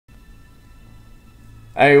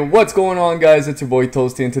Hey, what's going on, guys? It's your boy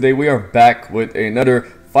Toasty, and today we are back with another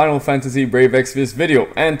Final Fantasy Brave Exvius video.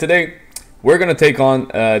 And today we're gonna take on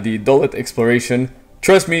the Dollet Exploration.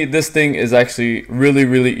 Trust me, this thing is actually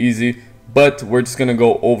really easy, but we're just gonna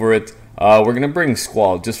go over it. We're gonna bring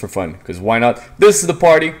Squall just for fun, because why not? This is the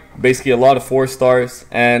party, basically a lot of 4 stars,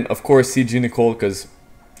 and of course CG Nicole, because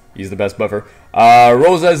he's the best buffer.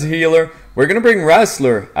 Rosa as healer. We're gonna bring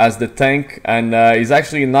Wrestler as the tank, and he's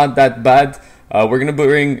actually not that bad. We're gonna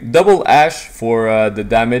bring double Ashe for the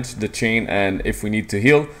damage, the chain, and if we need to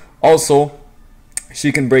heal. Also,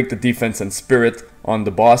 she can break the defense and spirit on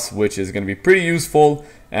the boss, which is gonna be pretty useful.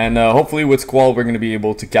 And hopefully with Squall, we're gonna be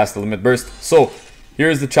able to cast the limit burst. So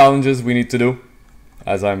here's the challenges we need to do,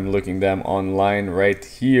 as I'm looking them online right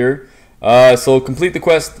here. So complete the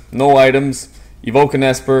quest, no items, evoke an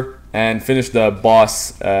Esper, and finish the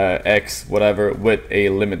boss X whatever with a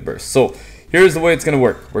limit burst. So here's the way it's gonna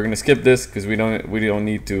work. We're gonna skip this because we don't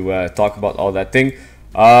need to talk about all that thing.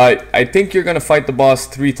 I think you're gonna fight the boss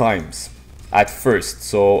 3 times at first.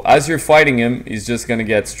 So as you're fighting him, he's just gonna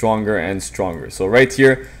get stronger and stronger. So right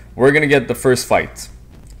here, we're gonna get the first fight.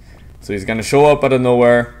 So he's gonna show up out of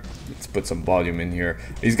nowhere. Let's put some volume in here.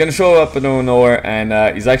 He's gonna show up out of nowhere,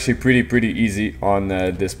 and he's actually pretty easy on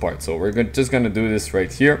this part. So we're just gonna do this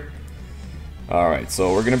right here. Alright,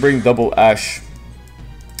 so we're gonna bring double Ashe.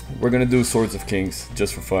 We're gonna do Swords of Kings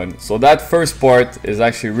just for fun. So that first part is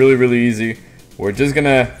actually really easy. We're just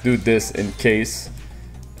gonna do this in case,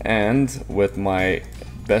 and with my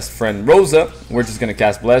best friend Rosa, we're just gonna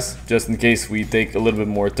cast Bless just in case we take a little bit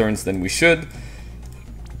more turns than we should.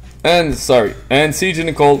 And CG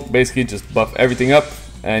Nicole basically just buff everything up,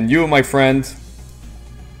 and you, my friend,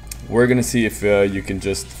 we're gonna see if you can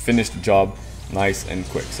just finish the job nice and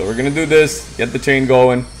quick. So we're gonna do this, get the chain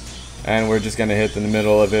going, and we're just gonna hit in the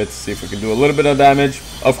middle of it, see if we can do a little bit of damage.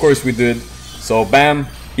 Of course we did. So bam,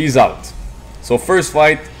 he's out. So first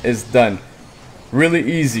fight is done.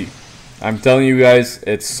 Really easy. I'm telling you guys,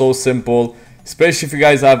 it's so simple. Especially if you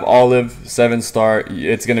guys have Olive 7-star,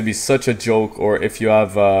 it's gonna be such a joke. Or if you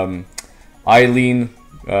have Eileen,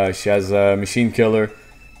 she has a machine killer.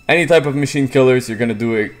 Any type of machine killers, you're gonna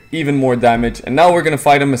do even more damage. And now we're gonna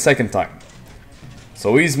fight him a second time.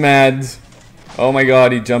 So he's mad. Oh my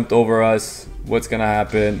god, he jumped over us. What's gonna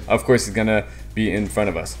happen? Of course he's gonna be in front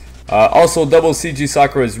of us. Also, double CG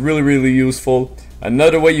Sakura is really useful.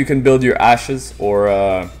 Another way you can build your Ashes,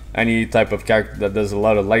 or any type of character that does a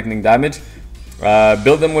lot of lightning damage.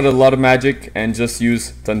 Build them with a lot of magic and just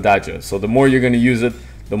use Tandaja. So the more you're gonna use it,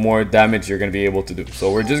 the more damage you're gonna be able to do.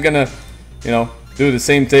 So we're just gonna, do the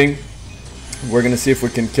same thing. We're gonna see if we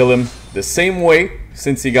can kill him the same way,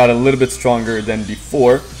 since he got a little bit stronger than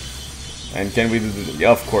before. And can we do this?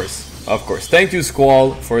 Yeah, of course. Thank you,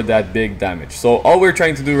 Squall, for that big damage. So all we're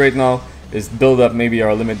trying to do right now is build up maybe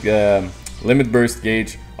our limit burst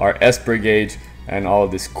gauge, our Esper gauge, and all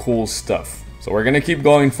of this cool stuff. So we're gonna keep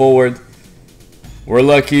going forward. We're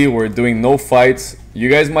lucky we're doing no fights. You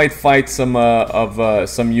guys might fight some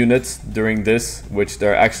some units during this, which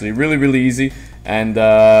they're actually really easy. And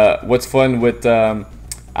what's fun with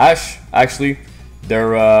Ashe, actually,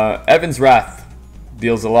 their Evan's Wrath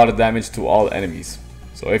deals a lot of damage to all enemies.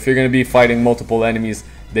 So if you're gonna be fighting multiple enemies,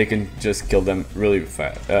 they can just kill them really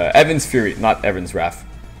fast. Evan's Fury, not Evan's Wrath.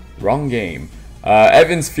 Wrong game.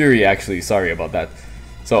 Evan's Fury, actually, sorry about that.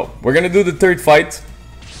 So we're gonna do the third fight.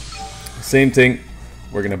 Same thing.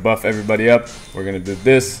 We're gonna buff everybody up. We're gonna do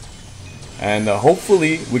this, and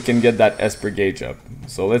hopefully we can get that Esper gauge up.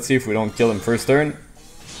 So let's see if we don't kill him first turn.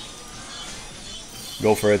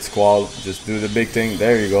 Go for it, Squall. Just do the big thing.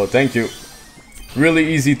 There you go. Thank you.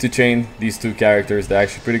 Really easy to chain these 2 characters. They're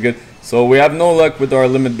actually pretty good. So we have no luck with our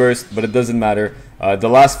limit burst, but it doesn't matter. The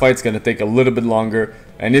last fight's gonna take a little bit longer,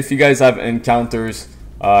 and if you guys have encounters,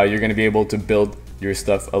 you're gonna be able to build your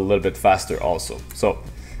stuff a little bit faster also. So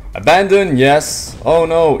abandon, yes. Oh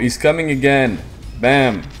no, he's coming again.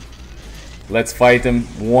 Bam. Let's fight him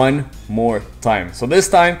one more time. So this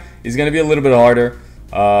time he's gonna be a little bit harder,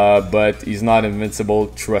 but he's not invincible,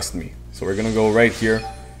 trust me. So we're gonna go right here.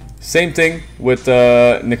 Same thing with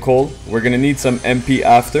Nicole. We're gonna need some MP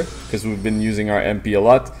after, because we've been using our MP a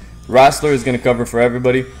lot. Wrestler is gonna cover for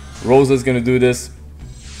everybody. Rosa is gonna do this.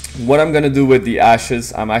 What I'm gonna do with the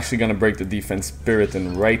Ashes, I'm actually gonna break the defense spirit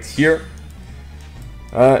in right here.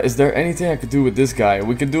 Is there anything I could do with this guy?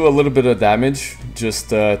 We could do a little bit of damage just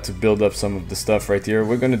to build up some of the stuff right here.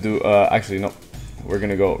 We're gonna do actually no, we're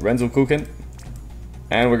gonna go Renzo Kuken,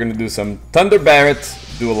 and we're gonna do some Thunder Barret.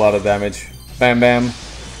 Do a lot of damage. Bam.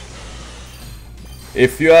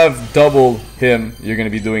 If you have double him, you're going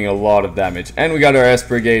to be doing a lot of damage. And we got our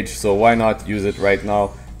Esper gauge, so why not use it right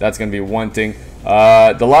now? That's going to be one thing.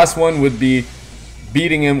 The last one would be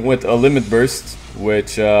beating him with a limit burst,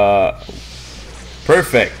 which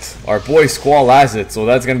perfect. Our boy Squall has it, so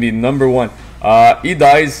that's gonna be number 1. He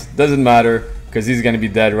dies, doesn't matter, because he's gonna be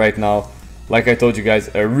dead right now. Like I told you guys,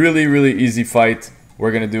 a really easy fight.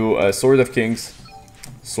 We're gonna do a Sword of Kings,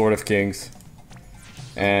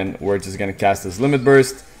 and we're just gonna cast this limit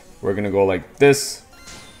burst. We're gonna go like this,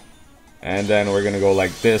 and then we're gonna go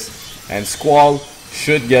like this, and Squall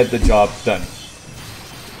should get the job done.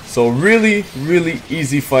 So really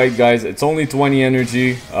easy fight, guys. It's only 20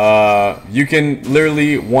 energy. You can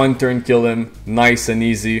literally 1 turn kill him, nice and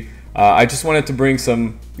easy. I just wanted to bring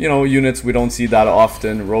some, you know, units we don't see that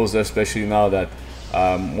often. Rosa, especially now that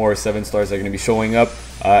more 7 stars are going to be showing up.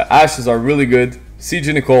 Ashes are really good.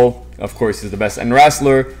 CG Nicole, of course, is the best. And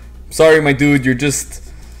Wrestler, sorry my dude, you're just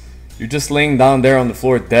laying down there on the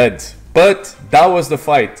floor dead. But that was the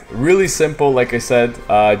fight. Really simple, like I said.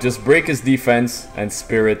 Just break his defense and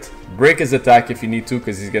spirit. Break his attack if you need to,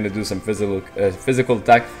 because he's going to do some physical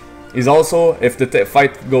attack. He's also, if the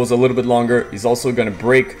fight goes a little bit longer, he's also going to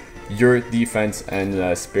break your defense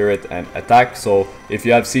and spirit and attack. So if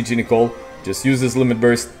you have CG Nicole, just use this limit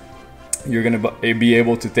burst. You're going to be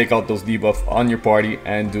able to take out those debuffs on your party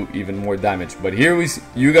and do even more damage. But here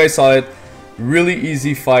you guys saw it. Really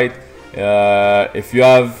easy fight. If you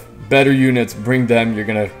have better units, bring them. You're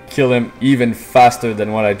gonna kill him even faster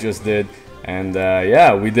than what I just did. And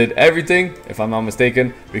yeah, we did everything, if I'm not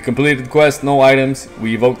mistaken. We completed the quest, no items,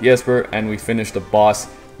 we evoked Jesper, and we finished the boss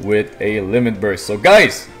with a limit burst. So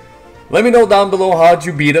guys, let me know down below, how'd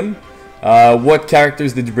you beat him? What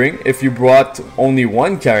characters did you bring? If you brought only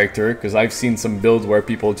 1 character, because I've seen some builds where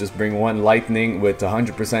people just bring 1 lightning with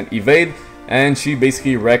 100% evade, and she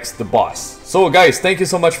basically wrecks the boss. So guys, thank you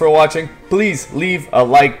so much for watching. Please leave a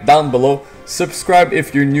like down below. Subscribe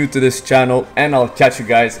if you're new to this channel, and I'll catch you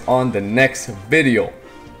guys on the next video.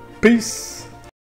 Peace.